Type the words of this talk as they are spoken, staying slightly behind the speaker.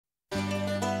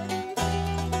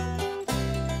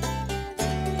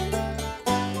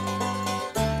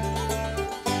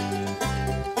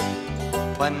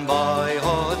When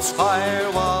boyhood's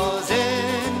fire was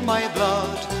in my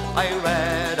blood, I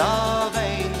read of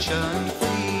ancient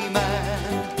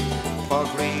freemen, for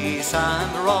Greece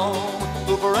and Rome,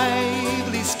 who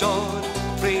bravely stood,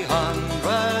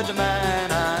 300 men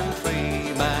and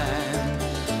freemen.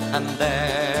 And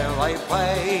there I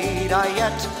prayed I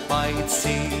yet might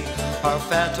see her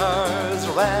fetters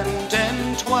rent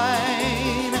in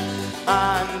twain,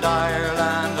 and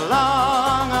Ireland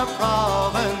long a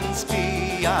province be,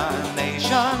 a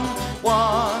nation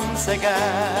once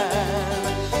again.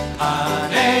 A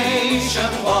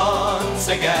nation once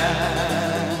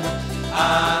again.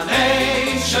 A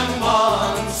nation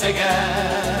once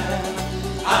again.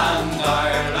 And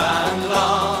Ireland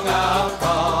long a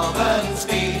province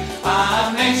be,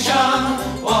 a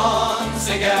nation once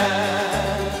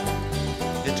again.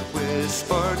 It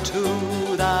whispered to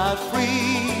that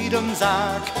freedom's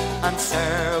ark, and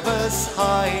service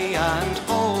high and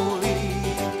holy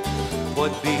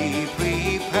would be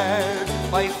prepared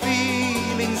by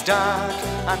feelings dark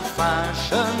and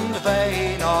fashioned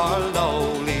vain or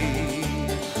lowly.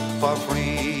 For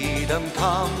freedom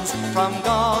comes from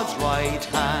God's right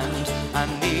hand and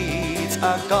needs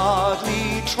a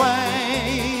godly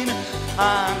train,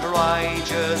 and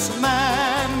righteous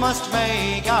men must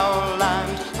make our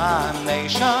land a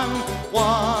nation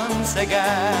once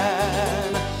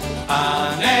again.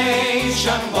 A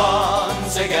nation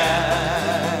once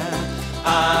again.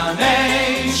 A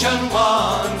nation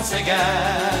once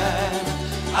again.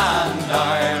 And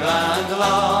Ireland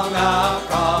long a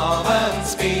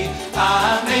province be,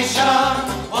 a nation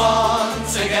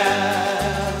once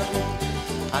again.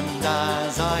 And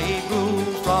as I grew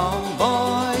from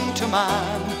boy to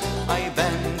man, I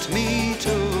bent me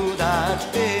to that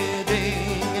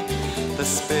bidding. The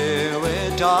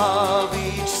spirit of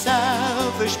each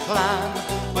selfish plan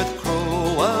with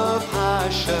cruel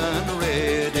passion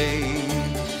ridding.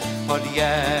 But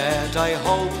yet I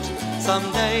hoped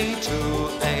someday to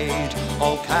aid.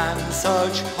 Oh, can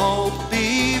such hope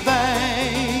be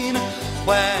vain,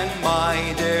 when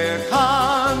my dear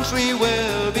country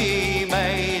will be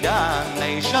made a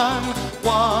nation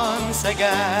once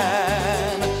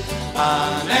again.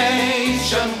 A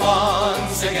nation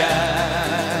once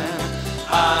again.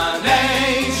 A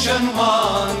nation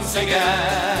once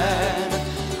again.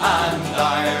 And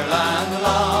Ireland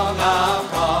long a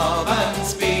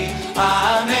province be,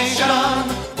 a nation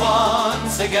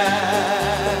once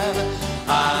again.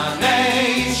 A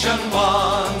nation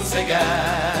once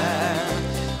again.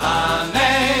 A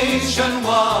nation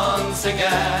once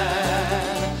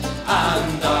again.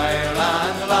 And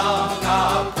Ireland long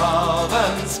a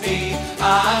province be,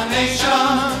 a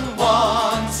nation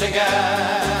once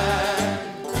again.